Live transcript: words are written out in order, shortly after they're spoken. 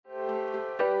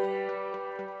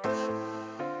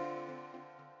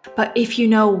But if you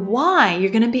know why,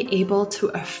 you're going to be able to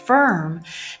affirm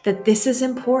that this is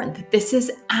important, that this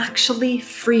is actually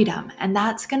freedom, and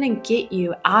that's going to get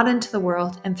you out into the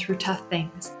world and through tough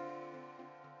things.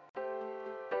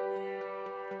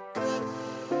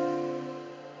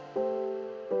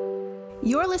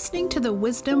 You're listening to the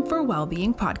Wisdom for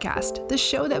Wellbeing podcast, the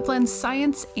show that blends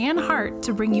science and heart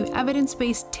to bring you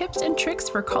evidence-based tips and tricks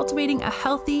for cultivating a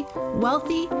healthy,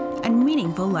 wealthy, and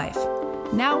meaningful life.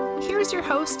 Now, here's your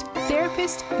host,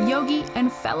 therapist, yogi, and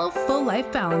fellow full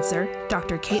life balancer,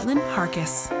 Dr. Caitlin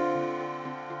Harkis.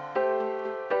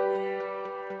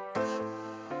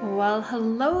 Well,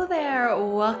 hello there.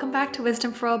 Welcome back to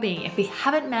Wisdom for Wellbeing. If we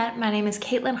haven't met, my name is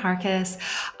Caitlin Harkis.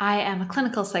 I am a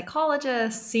clinical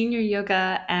psychologist, senior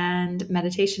yoga and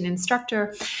meditation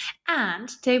instructor, and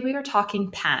today we are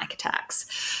talking panic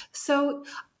attacks. So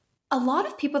a lot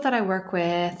of people that I work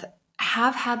with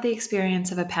have had the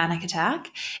experience of a panic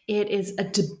attack. It is a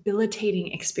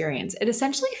debilitating experience. It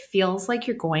essentially feels like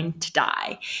you're going to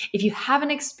die. If you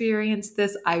haven't experienced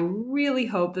this, I really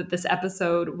hope that this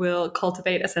episode will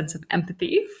cultivate a sense of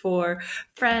empathy for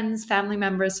friends, family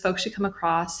members, folks you come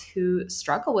across who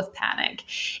struggle with panic.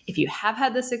 If you have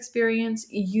had this experience,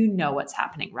 you know what's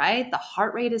happening, right? The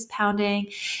heart rate is pounding.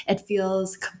 It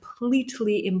feels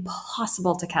completely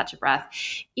impossible to catch a breath,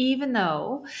 even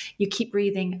though you keep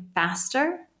breathing faster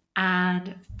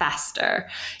and faster.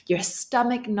 Your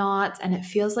stomach knots and it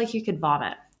feels like you could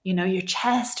vomit. You know, your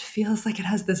chest feels like it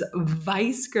has this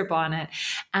vice grip on it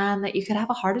and that you could have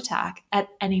a heart attack at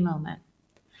any moment.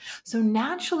 So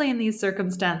naturally in these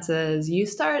circumstances, you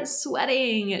start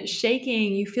sweating,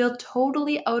 shaking, you feel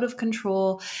totally out of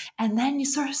control, and then you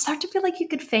sort of start to feel like you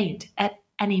could faint at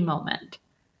any moment.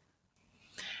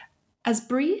 As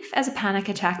brief as a panic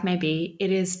attack may be,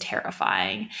 it is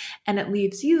terrifying, and it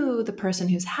leaves you, the person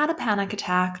who's had a panic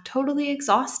attack, totally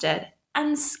exhausted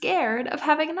and scared of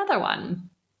having another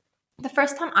one. The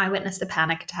first time I witnessed a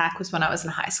panic attack was when I was in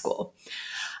high school.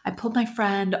 I pulled my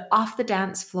friend off the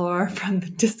dance floor from the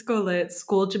disco-lit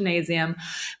school gymnasium.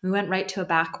 We went right to a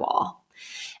back wall.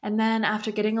 And then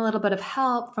after getting a little bit of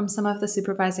help from some of the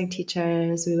supervising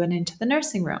teachers, we went into the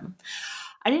nursing room.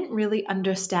 I didn't really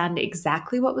understand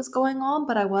exactly what was going on,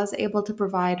 but I was able to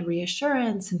provide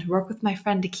reassurance and to work with my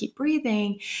friend to keep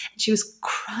breathing. And she was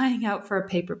crying out for a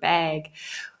paper bag.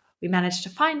 We managed to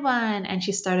find one and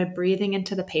she started breathing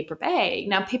into the paper bag.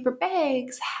 Now, paper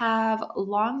bags have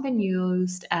long been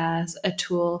used as a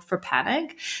tool for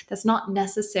panic. That's not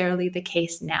necessarily the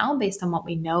case now based on what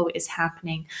we know is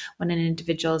happening when an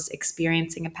individual is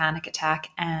experiencing a panic attack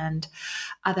and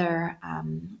other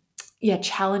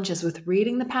challenges with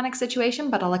reading the panic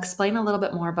situation, but I'll explain a little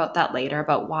bit more about that later,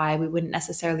 about why we wouldn't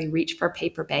necessarily reach for a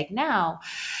paper bag now.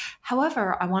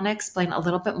 However, I want to explain a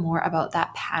little bit more about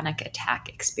that panic attack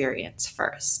experience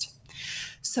first.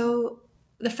 So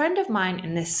the friend of mine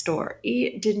in this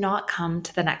story did not come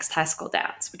to the next high school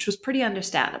dance, which was pretty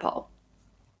understandable.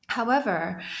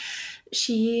 However,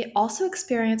 she also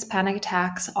experienced panic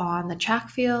attacks on the track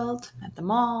field, at the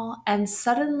mall, and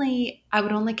suddenly I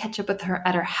would only catch up with her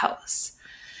at her house.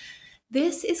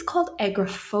 This is called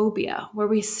agoraphobia, where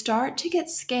we start to get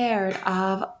scared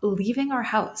of leaving our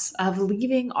house, of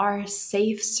leaving our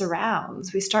safe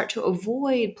surrounds. We start to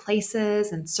avoid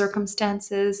places and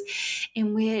circumstances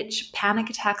in which panic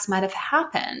attacks might have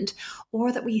happened,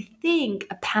 or that we think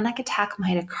a panic attack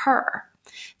might occur.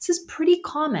 This is pretty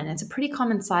common. It's a pretty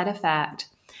common side effect.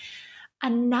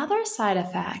 Another side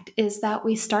effect is that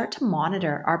we start to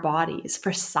monitor our bodies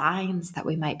for signs that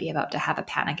we might be about to have a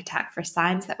panic attack, for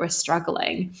signs that we're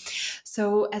struggling.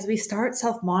 So as we start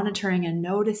self-monitoring and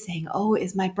noticing,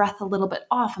 is my breath a little bit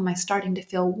off? Am I starting to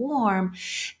feel warm?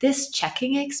 This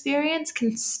checking experience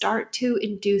can start to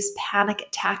induce panic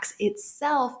attacks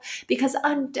itself, because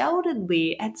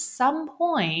undoubtedly at some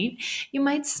point you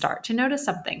might start to notice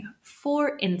something.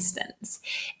 For instance,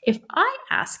 if I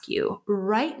ask you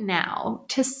right now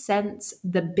to sense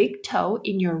the big toe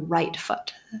in your right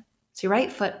foot, so your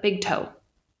right foot, big toe,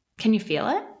 can you feel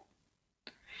it?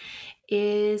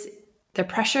 Is there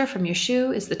pressure from your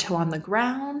shoe? Is the toe on the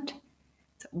ground?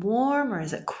 Is it warm or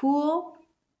is it cool?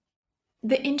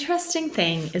 The interesting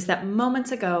thing is that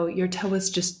moments ago, your toe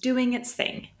was just doing its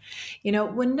thing.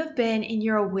 It wouldn't have been in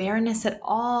your awareness at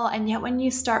all. And yet when you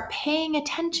start paying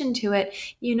attention to it,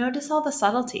 you notice all the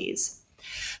subtleties.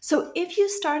 So if you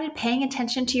started paying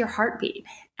attention to your heartbeat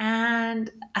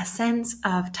and a sense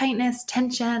of tightness,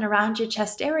 tension around your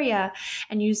chest area,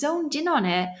 and you zoned in on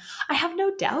it, I have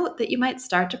no doubt that you might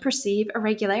start to perceive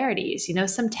irregularities,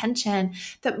 some tension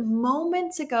that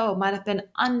moments ago might have been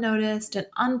unnoticed and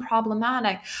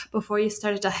unproblematic before you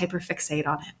started to hyperfixate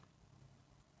on it.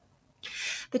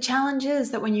 The challenge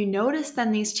is that when you notice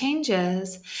then these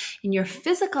changes in your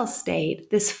physical state,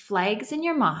 this flags in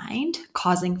your mind,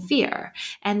 causing fear.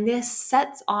 And this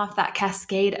sets off that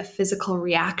cascade of physical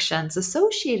reactions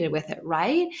associated with it,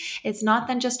 right? It's not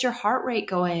then just your heart rate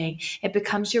going, it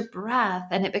becomes your breath,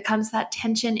 and it becomes that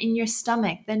tension in your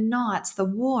stomach, the knots, the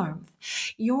warmth.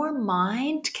 Your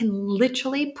mind can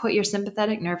literally put your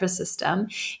sympathetic nervous system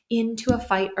into a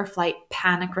fight or flight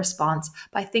panic response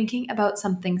by thinking about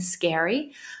something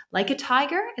scary, like a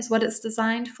tiger is what it's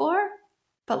designed for,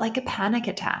 but like a panic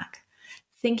attack.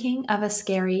 Thinking of a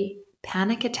scary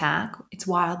panic attack, it's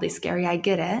wildly scary, I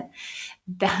get it,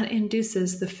 that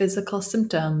induces the physical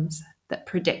symptoms that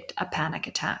predict a panic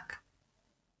attack.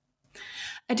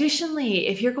 Additionally,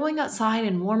 if you're going outside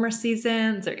in warmer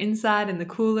seasons or inside in the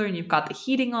cooler and you've got the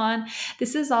heating on,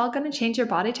 this is all going to change your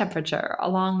body temperature,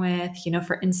 along with,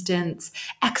 for instance,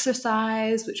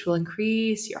 exercise, which will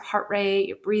increase your heart rate,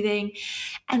 your breathing.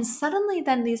 And suddenly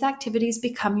then these activities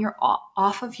become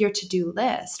off of your to-do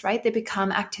list, right? They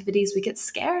become activities we get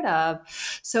scared of.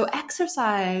 So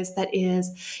exercise that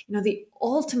is, the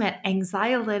ultimate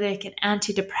anxiolytic and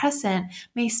antidepressant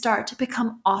may start to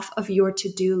become off of your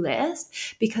to-do list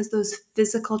because those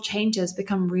physical changes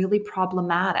become really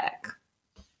problematic.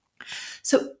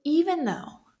 So even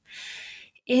though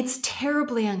it's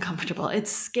terribly uncomfortable,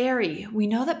 it's scary, we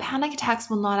know that panic attacks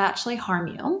will not actually harm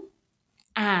you,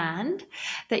 and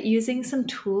that using some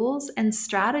tools and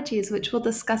strategies, which we'll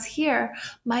discuss here,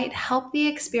 might help the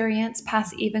experience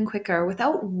pass even quicker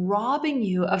without robbing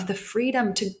you of the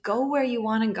freedom to go where you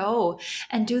want to go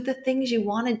and do the things you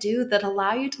want to do that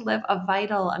allow you to live a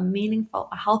vital, a meaningful,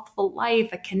 a healthful life,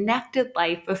 a connected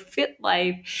life, a fit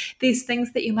life, these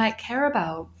things that you might care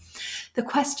about. The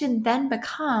question then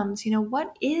becomes,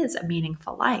 what is a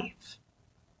meaningful life?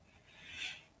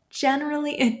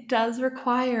 Generally, it does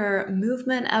require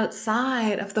movement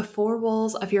outside of the four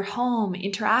walls of your home,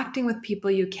 interacting with people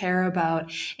you care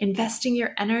about, investing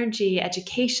your energy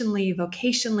educationally,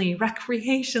 vocationally,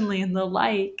 recreationally, and the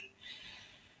like.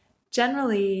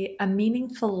 Generally, a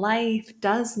meaningful life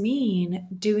does mean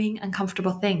doing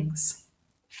uncomfortable things,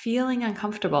 feeling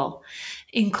uncomfortable,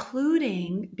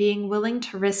 including being willing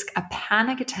to risk a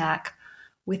panic attack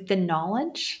with the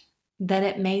knowledge that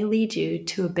it may lead you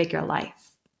to a bigger life.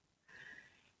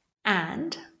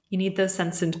 And you need those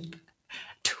sense of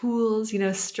tools,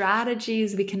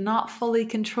 strategies. We cannot fully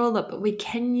control it, but we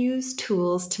can use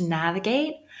tools to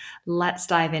navigate. Let's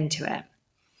dive into it.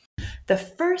 The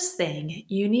first thing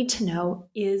you need to know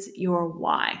is your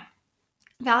why.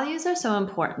 Values are so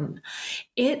important.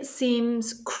 It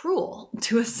seems cruel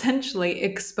to essentially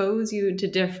expose you to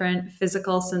different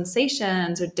physical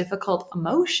sensations or difficult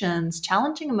emotions,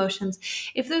 challenging emotions,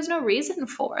 if there's no reason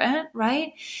for it,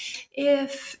 right?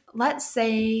 If, let's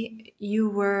say,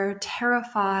 you were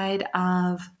terrified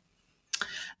of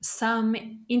some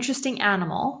interesting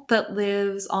animal that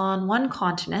lives on one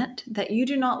continent that you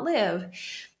do not live,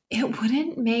 it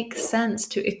wouldn't make sense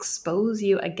to expose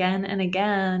you again and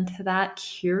again to that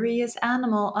curious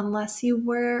animal unless you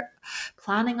were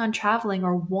planning on traveling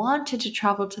or wanted to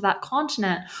travel to that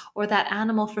continent, or that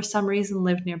animal for some reason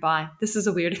lived nearby. This is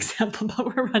a weird example,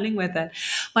 but we're running with it.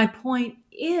 My point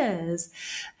is,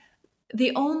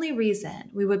 the only reason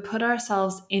we would put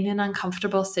ourselves in an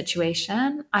uncomfortable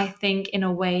situation, I think, in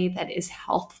a way that is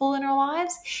healthful in our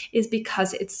lives, is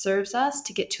because it serves us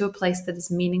to get to a place that is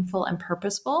meaningful and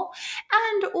purposeful,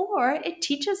 or it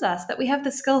teaches us that we have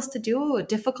the skills to do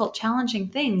difficult, challenging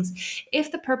things.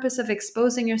 If the purpose of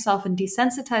exposing yourself and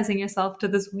desensitizing yourself to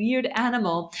this weird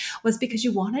animal was because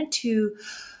you wanted to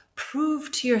prove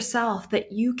to yourself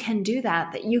that you can do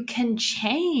that you can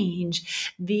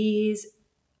change these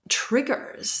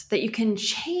triggers, that you can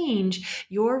change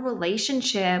your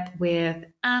relationship with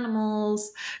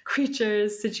animals,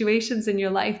 creatures, situations in your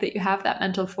life, that you have that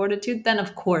mental fortitude, then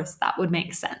of course that would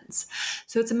make sense.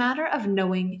 So it's a matter of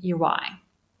knowing your why.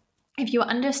 If you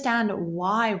understand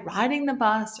why riding the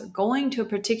bus or going to a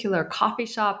particular coffee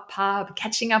shop, pub,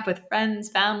 catching up with friends,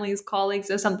 families,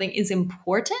 colleagues, or something is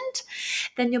important,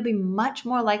 then you'll be much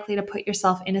more likely to put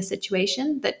yourself in a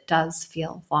situation that does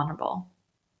feel vulnerable.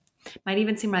 Might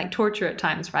even seem like torture at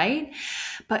times, right?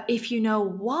 But if you know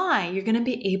why, you're going to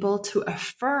be able to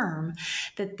affirm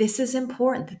that this is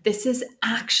important, that this is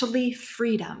actually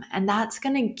freedom, and that's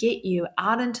going to get you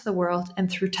out into the world and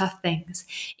through tough things.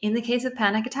 In the case of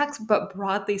panic attacks, but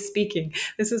broadly speaking,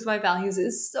 this is why values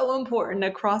is so important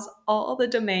across all the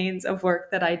domains of work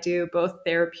that I do, both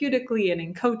therapeutically and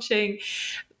in coaching.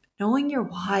 Knowing your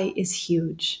why is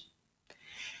huge.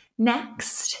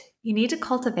 Next, you need to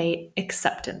cultivate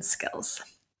acceptance skills.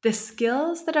 The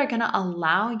skills that are going to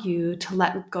allow you to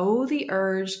let go the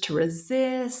urge to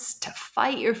resist, to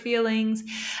fight your feelings.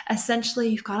 Essentially,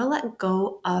 you've got to let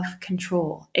go of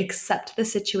control, accept the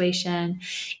situation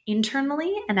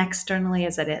internally and externally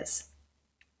as it is.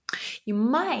 You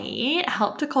might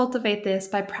help to cultivate this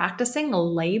by practicing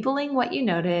labeling what you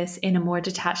notice in a more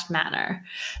detached manner.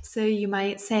 So you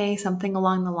might say something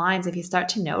along the lines, if you start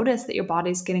to notice that your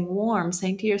body's getting warm,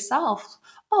 saying to yourself,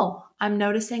 "Oh, I'm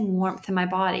noticing warmth in my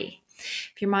body."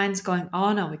 If your mind's going,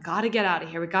 "Oh no, we got to get out of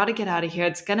here. We got to get out of here.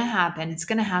 It's going to happen. It's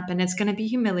going to happen. It's going to be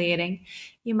humiliating."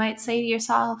 You might say to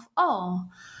yourself, "Oh,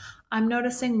 I'm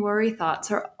noticing worry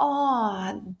thoughts," or,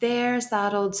 "Oh, there's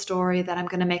that old story that I'm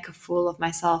going to make a fool of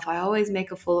myself. I always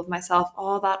make a fool of myself.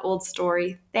 Oh, that old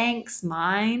story. Thanks,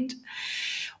 mind."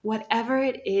 Whatever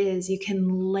it is, you can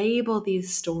label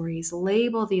these stories,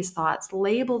 label these thoughts,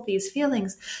 label these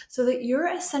feelings so that you're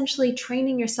essentially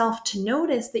training yourself to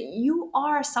notice that you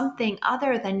are something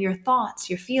other than your thoughts,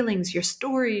 your feelings, your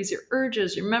stories, your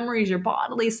urges, your memories, your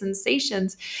bodily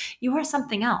sensations. You are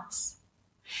something else.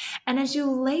 And as you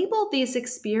label these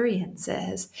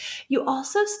experiences, you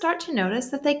also start to notice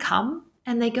that they come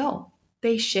and they go.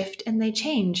 They shift and they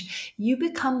change. You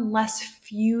become less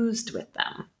fused with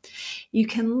them. You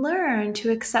can learn to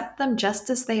accept them just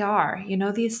as they are.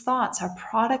 These thoughts are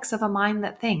products of a mind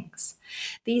that thinks.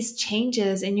 These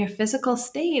changes in your physical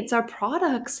states are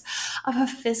products of a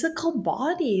physical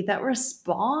body that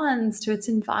responds to its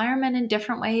environment in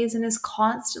different ways and is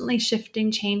constantly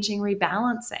shifting, changing,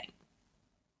 rebalancing.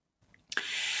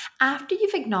 After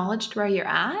you've acknowledged where you're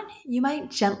at, you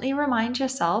might gently remind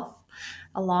yourself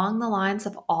along the lines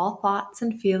of all thoughts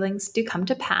and feelings do come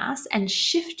to pass and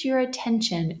shift your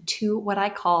attention to what I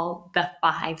call the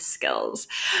 5 skills.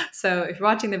 So if you're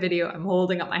watching the video, I'm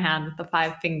holding up my hand with the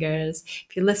 5 fingers.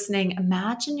 If you're listening,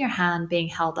 imagine your hand being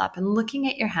held up and looking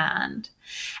at your hand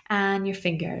and your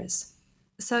fingers.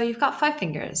 So you've got 5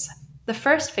 fingers. The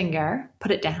first finger,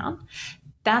 put it down.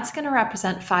 That's going to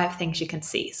represent 5 things you can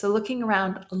see. So looking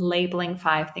around, labeling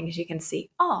 5 things you can see.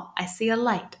 Oh, I see a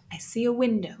light. I see a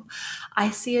window.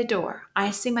 I see a door. I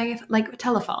see my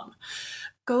telephone.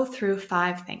 Go through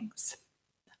 5 things.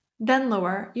 Then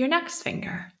lower your next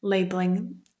finger,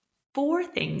 labeling 4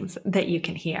 things that you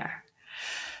can hear.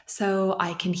 So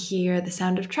I can hear the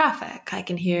sound of traffic. I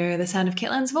can hear the sound of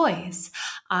Caitlin's voice.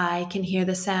 I can hear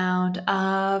the sound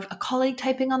of a colleague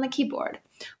typing on the keyboard.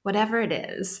 Whatever it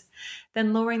is.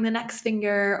 Then lowering the next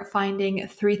finger, finding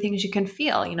 3 things you can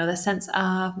feel. The sense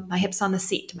of my hips on the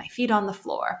seat, my feet on the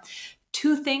floor.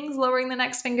 2 things, lowering the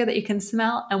next finger, that you can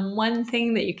smell, and 1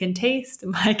 thing that you can taste,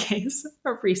 in my case,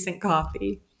 a recent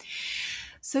coffee.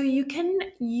 So you can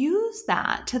use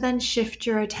that to then shift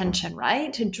your attention,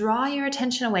 right? To draw your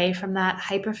attention away from that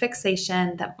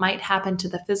hyperfixation that might happen to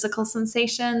the physical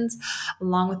sensations,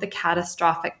 along with the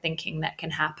catastrophic thinking that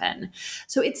can happen.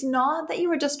 So it's not that you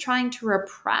were just trying to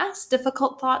repress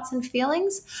difficult thoughts and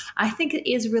feelings. I think it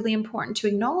is really important to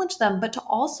acknowledge them, but to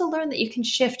also learn that you can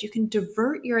shift, you can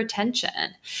divert your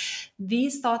attention.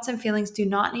 These thoughts and feelings do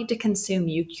not need to consume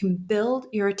you. You can build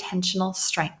your attentional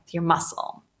strength, your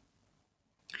muscle.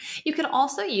 You can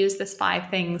also use this 5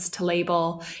 things to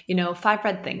label, 5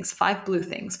 red things, 5 blue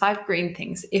things, 5 green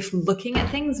things. If looking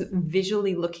at things,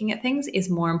 visually looking at things is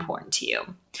more important to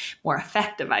you, more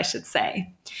effective, I should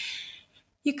say.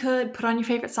 You could put on your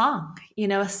favorite song,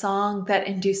 a song that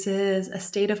induces a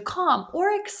state of calm or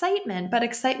excitement, but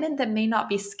excitement that may not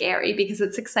be scary because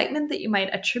it's excitement that you might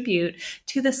attribute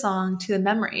to the song, to the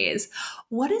memories.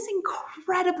 What is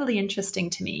incredibly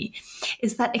interesting to me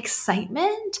is that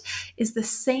excitement is the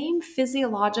same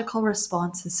physiological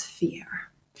response as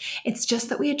fear. It's just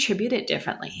that we attribute it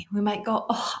differently. We might go,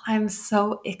 "Oh, I'm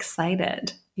so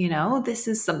excited. This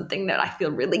is something that I feel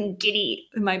really giddy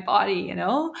in my body,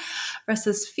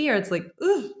 versus fear. It's like,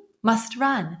 ooh, must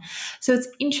run." So it's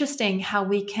interesting how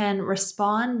we can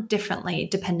respond differently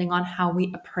depending on how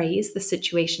we appraise the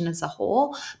situation as a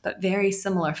whole, but very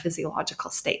similar physiological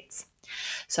states.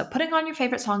 So putting on your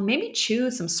favorite song, maybe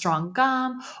chew some strong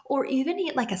gum or even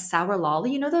eat like a sour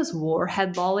lolly. Those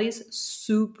Warhead lollies,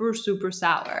 super, super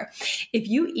sour. If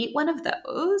you eat one of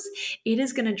those, it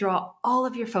is going to draw all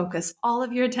of your focus, all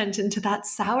of your attention to that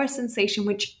sour sensation,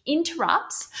 which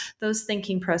interrupts those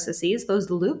thinking processes, those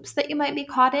loops that you might be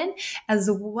caught in, as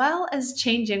well as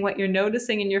changing what you're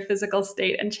noticing in your physical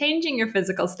state and changing your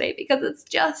physical state because it's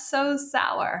just so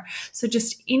sour. So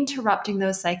just interrupting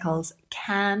those cycles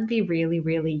can be really,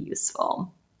 really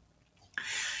useful.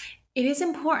 It is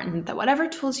important that whatever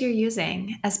tools you're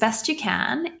using, as best you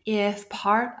can, if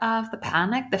part of the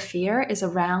panic, the fear is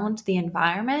around the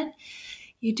environment,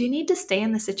 you do need to stay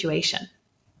in the situation.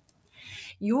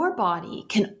 Your body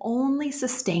can only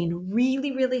sustain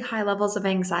really, really high levels of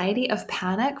anxiety, of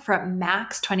panic for at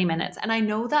max 20 minutes. And I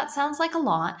know that sounds like a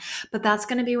lot, but that's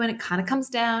going to be when it kind of comes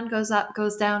down, goes up,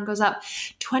 goes down, goes up.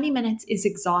 20 minutes is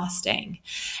exhausting.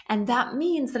 And that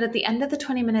means that at the end of the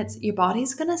 20 minutes, your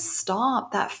body's going to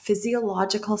stop that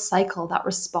physiological cycle, that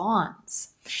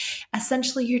response.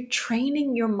 Essentially, you're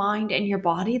training your mind and your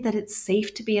body that it's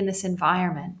safe to be in this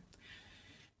environment.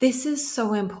 This is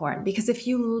so important because if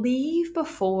you leave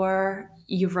before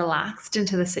you've relaxed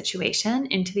into the situation,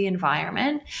 into the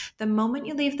environment, the moment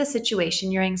you leave the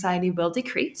situation, your anxiety will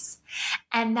decrease.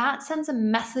 And that sends a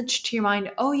message to your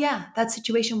mind, oh yeah, that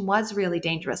situation was really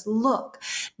dangerous. Look,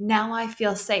 now I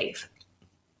feel safe.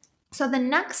 So the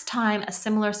next time a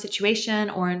similar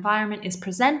situation or environment is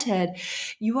presented,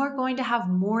 you are going to have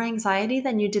more anxiety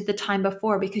than you did the time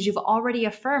before because you've already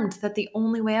affirmed that the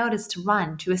only way out is to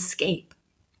run, to escape.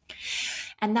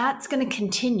 And that's going to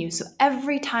continue. So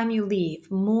every time you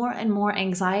leave, more and more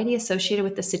anxiety associated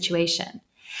with the situation.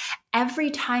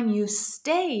 Every time you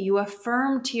stay, you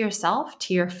affirm to yourself,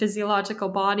 to your physiological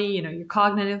body, your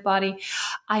cognitive body,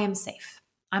 I am safe.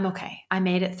 I'm okay. I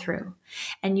made it through.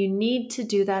 And you need to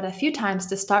do that a few times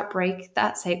to break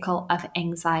that cycle of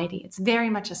anxiety. It's very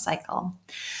much a cycle.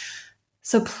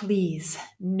 So please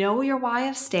know your why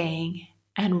of staying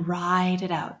and ride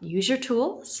it out. Use your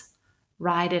tools,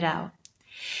 ride it out.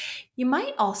 You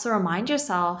might also remind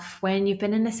yourself when you've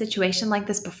been in a situation like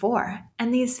this before,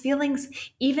 and these feelings,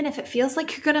 even if it feels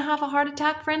like you're going to have a heart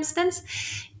attack, for instance,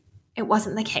 it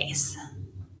wasn't the case.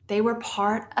 They were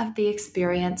part of the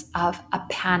experience of a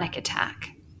panic attack.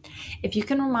 If you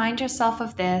can remind yourself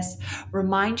of this,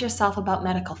 remind yourself about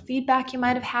medical feedback you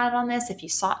might have had on this if you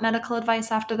sought medical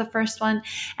advice after the first one,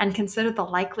 and consider the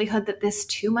likelihood that this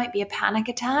too might be a panic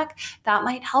attack, that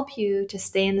might help you to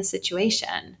stay in the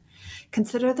situation.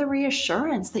 Consider the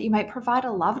reassurance that you might provide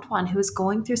a loved one who is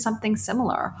going through something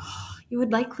similar. You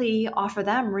would likely offer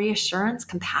them reassurance,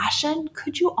 compassion.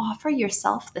 Could you offer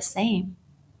yourself the same?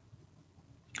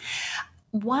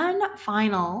 One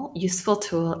final useful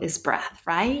tool is breath,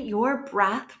 right? Your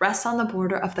breath rests on the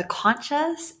border of the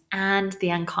conscious and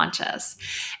the unconscious.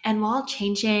 And while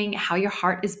changing how your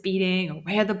heart is beating or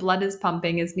where the blood is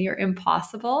pumping is near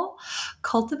impossible,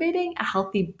 cultivating a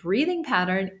healthy breathing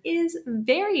pattern is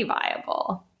very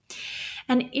viable.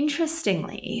 And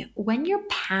interestingly, when you're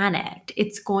panicked,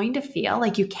 it's going to feel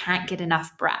like you can't get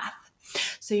enough breath.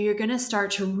 So you're going to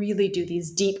start to really do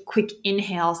these deep, quick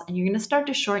inhales, and you're going to start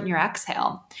to shorten your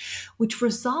exhale, which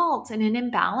results in an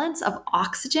imbalance of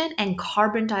oxygen and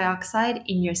carbon dioxide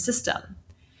in your system,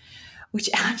 which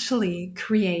actually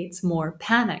creates more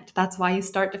panic. That's why you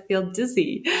start to feel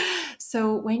dizzy.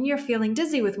 So when you're feeling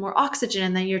dizzy with more oxygen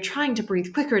and then you're trying to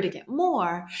breathe quicker to get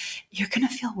more, you're going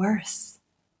to feel worse.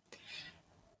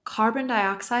 Carbon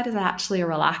dioxide is actually a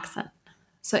relaxant.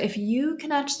 So if you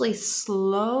can actually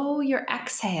slow your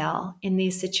exhale in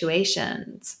these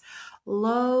situations,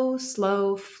 low,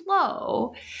 slow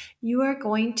flow, you are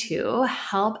going to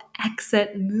help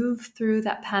move through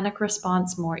that panic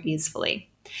response more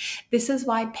easily. This is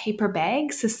why paper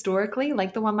bags historically,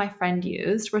 like the one my friend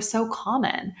used, were so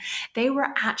common. They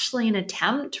were actually an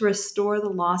attempt to restore the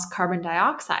lost carbon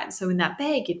dioxide. So in that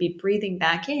bag, you'd be breathing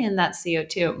back in that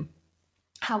CO2.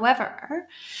 However,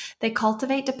 they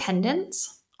cultivate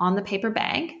dependence on the paper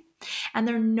bag, and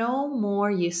they're no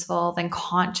more useful than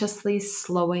consciously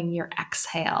slowing your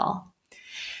exhale.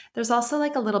 There's also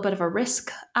like a little bit of a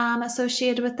risk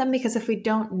associated with them, because if we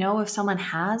don't know if someone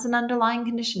has an underlying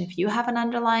condition, if you have an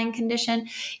underlying condition,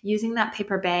 using that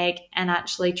paper bag and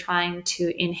actually trying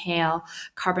to inhale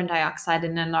carbon dioxide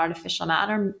in an artificial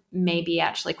manner may be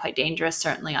actually quite dangerous,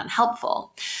 certainly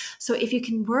unhelpful. So if you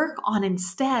can work on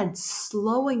instead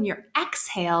slowing your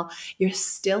exhale, you're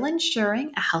still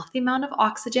ensuring a healthy amount of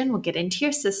oxygen will get into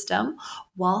your system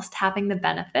whilst having the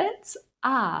benefits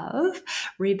of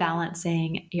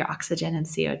rebalancing your oxygen and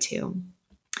CO2.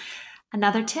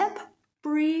 Another tip,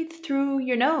 breathe through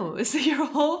your nose. Your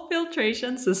whole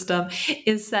filtration system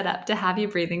is set up to have you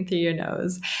breathing through your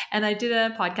nose. And I did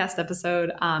a podcast episode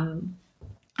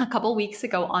a couple weeks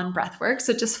ago on breathwork.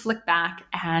 So just flick back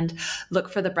and look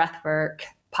for the breathwork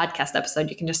podcast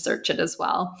episode. You can just search it as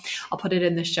well. I'll put it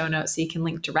in the show notes so you can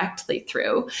link directly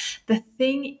through. The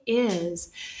thing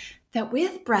is, that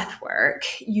with breath work,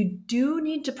 you do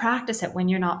need to practice it when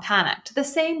you're not panicked. The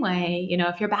same way,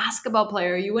 if you're a basketball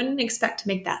player, you wouldn't expect to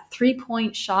make that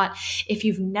 3-point shot if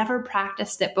you've never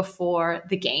practiced it before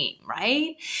the game,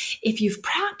 right? If you've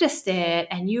practiced it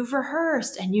and you've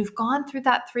rehearsed and you've gone through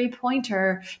that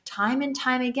 3-pointer time and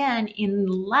time again in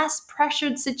less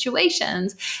pressured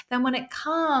situations, then when it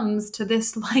comes to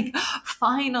this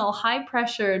final high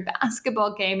pressured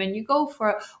basketball game and you go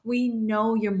for it, we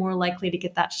know you're more likely to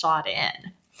get that shot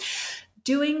in.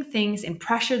 Doing things in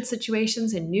pressured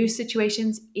situations and new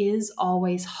situations is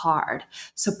always hard.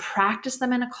 So practice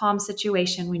them in a calm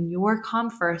situation when you're calm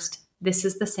first. This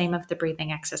is the same of the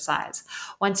breathing exercise.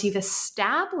 Once you've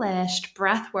established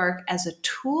breath work as a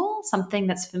tool, something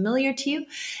that's familiar to you,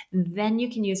 then you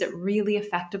can use it really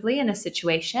effectively in a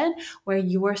situation where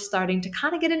you're starting to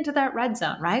kind of get into that red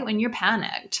zone, right? When you're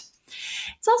panicked.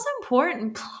 It's also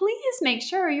important, please make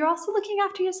sure you're also looking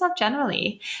after yourself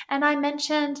generally. And I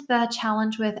mentioned the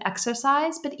challenge with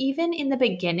exercise, but even in the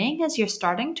beginning, as you're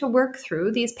starting to work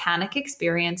through these panic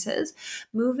experiences,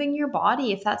 moving your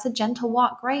body, if that's a gentle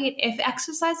walk, great. If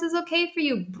exercise is okay for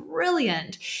you,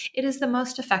 brilliant. It is the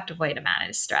most effective way to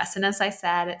manage stress. And as I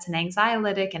said, it's an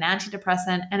anxiolytic and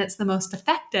antidepressant, and it's the most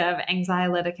effective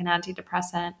anxiolytic and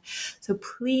antidepressant. So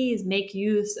please make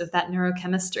use of that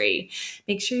neurochemistry.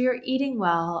 Make sure you're eating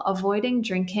well, avoiding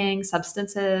drinking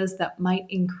substances that might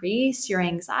increase your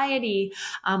anxiety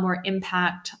or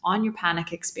impact on your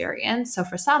panic experience. So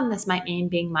for some, this might mean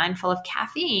being mindful of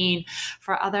caffeine.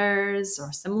 For others,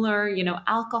 or similar,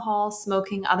 alcohol,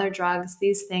 smoking, other drugs,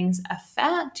 these things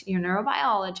affect your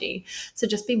neurobiology. So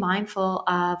just be mindful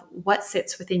of what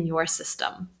sits within your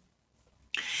system.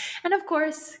 And of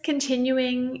course,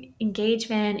 continuing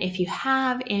engagement, if you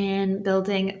have, in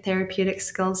building therapeutic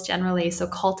skills generally. So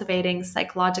cultivating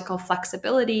psychological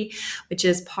flexibility, which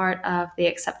is part of the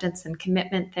acceptance and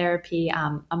commitment therapy,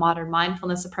 a modern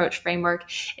mindfulness approach framework,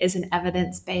 is an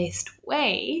evidence-based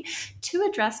way to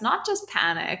address not just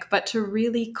panic, but to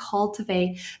really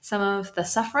cultivate some of the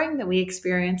suffering that we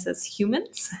experience as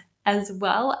humans, as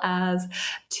well as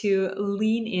to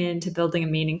lean into building a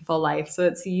meaningful life. So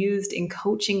it's used in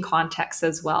coaching contexts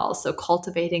as well. So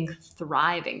cultivating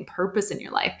thriving purpose in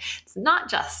your life. It's not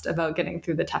just about getting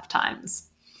through the tough times.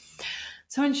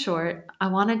 So in short, I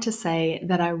wanted to say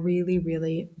that I really,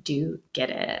 really do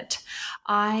get it.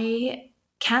 I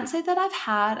can't say that I've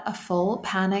had a full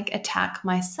panic attack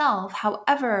myself.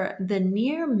 However, the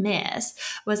near miss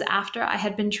was after I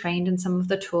had been trained in some of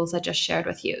the tools I just shared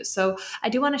with you. So I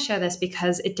do want to share this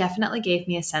because it definitely gave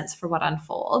me a sense for what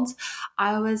unfolds.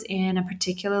 I was in a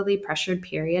particularly pressured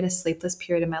period, a sleepless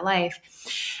period in my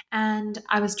life, and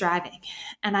I was driving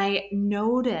and I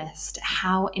noticed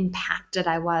how impacted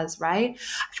I was, right?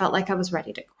 I felt like I was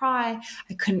ready to cry.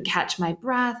 I couldn't catch my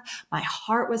breath. My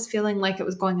heart was feeling like it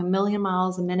was going a million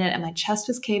miles a minute and my chest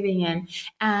was caving in,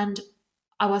 and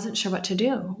I wasn't sure what to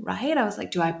do, right? I was like,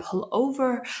 do I pull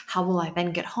over? How will I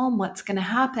then get home? What's going to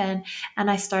happen? And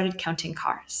I started counting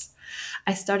cars.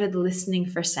 I started listening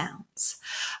for sounds.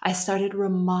 I started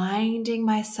reminding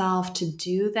myself to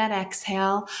do that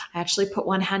exhale. I actually put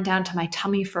one hand down to my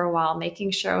tummy for a while,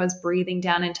 making sure I was breathing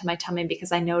down into my tummy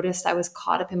because I noticed I was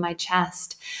caught up in my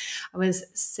chest. I was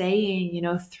saying,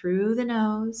 through the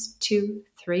nose, 2,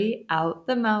 3, out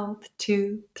the mouth,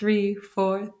 2, 3,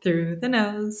 4, through the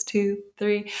nose, 2,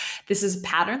 3. This is a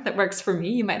pattern that works for me.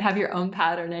 You might have your own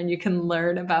pattern, and you can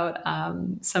learn about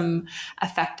some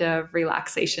effective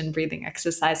relaxation breathing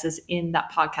exercises in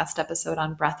that podcast episode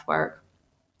on breath work.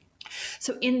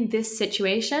 So in this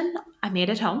situation, I made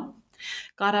it home,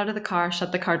 got out of the car,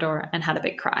 shut the car door, and had a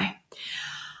big cry.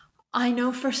 I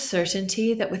know for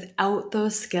certainty that without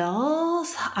those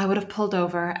skills, I would have pulled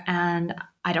over, and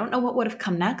I don't know what would have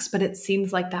come next, but it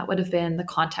seems like that would have been the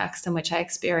context in which I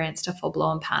experienced a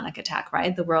full-blown panic attack,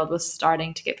 right? The world was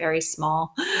starting to get very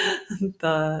small.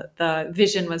 The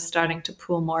vision was starting to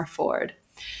pull more forward.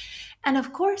 And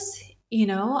of course,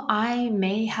 I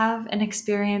may have an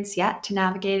experience yet to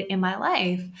navigate in my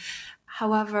life.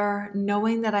 However,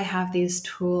 knowing that I have these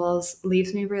tools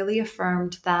leaves me really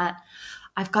affirmed that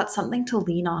I've got something to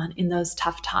lean on in those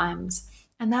tough times.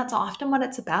 And that's often what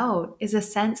it's about, is a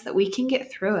sense that we can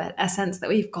get through it, a sense that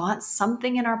we've got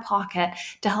something in our pocket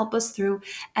to help us through,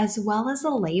 as well as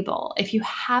a label. If you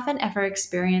haven't ever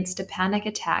experienced a panic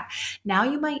attack, now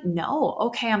you might know,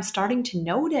 okay, I'm starting to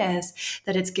notice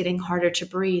that it's getting harder to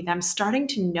breathe. I'm starting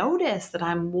to notice that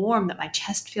I'm warm, that my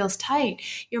chest feels tight.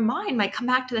 Your mind might come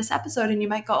back to this episode and you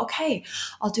might go, okay,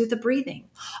 I'll do the breathing.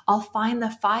 I'll find the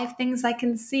 5 things I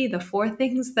can see, the 4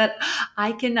 things that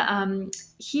I can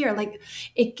hear.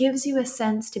 It gives you a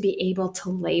sense to be able to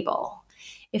label.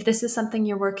 If this is something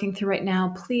you're working through right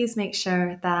now, please make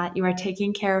sure that you are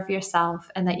taking care of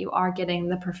yourself and that you are getting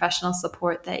the professional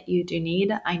support that you do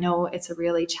need. I know it's a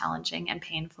really challenging and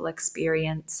painful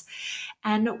experience.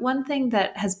 And one thing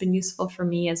that has been useful for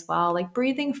me as well, like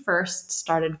breathing first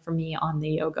started for me on the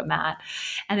yoga mat.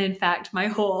 And in fact, my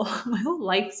whole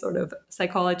life sort of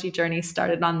psychology journey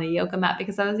started on the yoga mat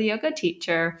because I was a yoga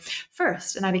teacher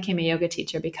first. And I became a yoga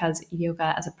teacher because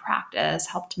yoga as a practice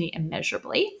helped me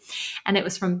immeasurably. And it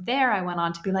was from there I went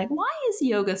on to be like, why is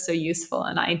yoga so useful?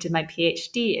 And I did my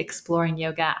PhD exploring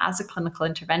yoga as a clinical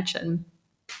intervention.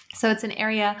 So it's an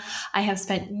area I have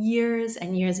spent years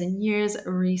and years and years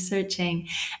researching,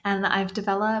 and I've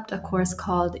developed a course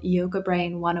called Yoga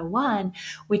Brain 101,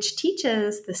 which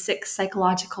teaches the 6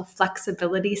 psychological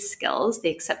flexibility skills, the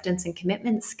acceptance and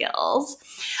commitment skills,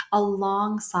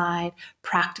 alongside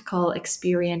practical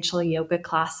experiential yoga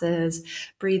classes,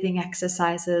 breathing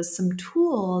exercises, some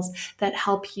tools that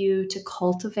help you to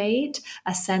cultivate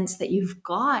a sense that you've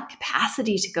got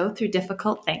capacity to go through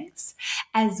difficult things,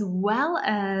 as well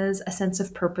as a sense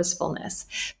of purposefulness,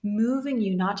 moving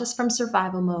you not just from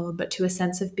survival mode, but to a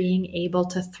sense of being able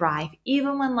to thrive,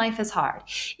 even when life is hard,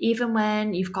 even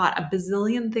when you've got a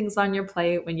bazillion things on your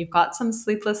plate, when you've got some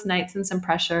sleepless nights and some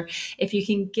pressure. If you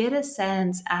can get a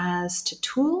sense as to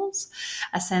tools,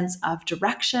 a sense of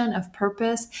direction, of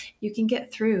purpose, you can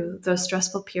get through those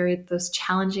stressful periods, those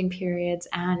challenging periods,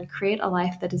 and create a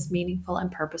life that is meaningful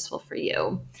and purposeful for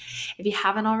you. If you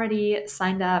haven't already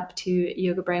signed up to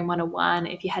Yoga Brain 101,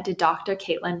 if you head to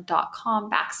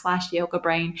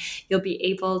drcaitlin.com/yogabrain, you'll be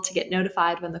able to get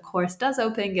notified when the course does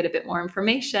open, get a bit more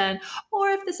information, or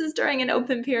if this is during an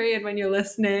open period when you're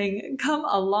listening, come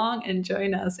along and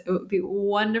join us. It would be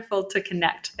wonderful to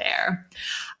connect there.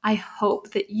 I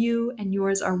hope that you and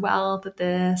yours are well, that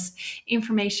this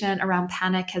information around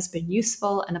panic has been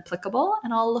useful and applicable,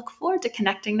 and I'll look forward to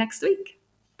connecting next week.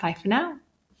 Bye for now.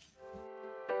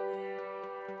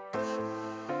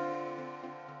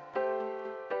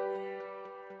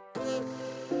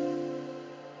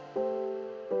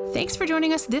 Thanks for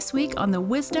joining us this week on the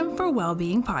Wisdom for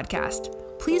Wellbeing podcast.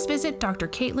 Please visit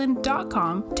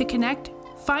drcaitlin.com to connect,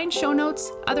 find show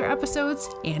notes, other episodes,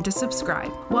 and to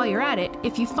subscribe. While you're at it,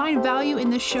 if you find value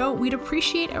in this show, we'd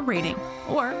appreciate a rating,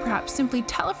 or perhaps simply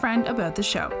tell a friend about the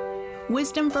show.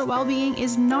 Wisdom for Wellbeing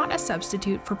is not a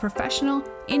substitute for professional,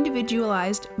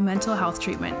 individualized mental health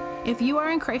treatment. If you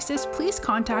are in crisis, please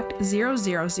contact 000,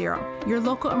 your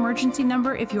local emergency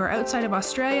number if you are outside of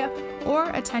Australia, or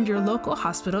attend your local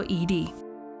hospital ED.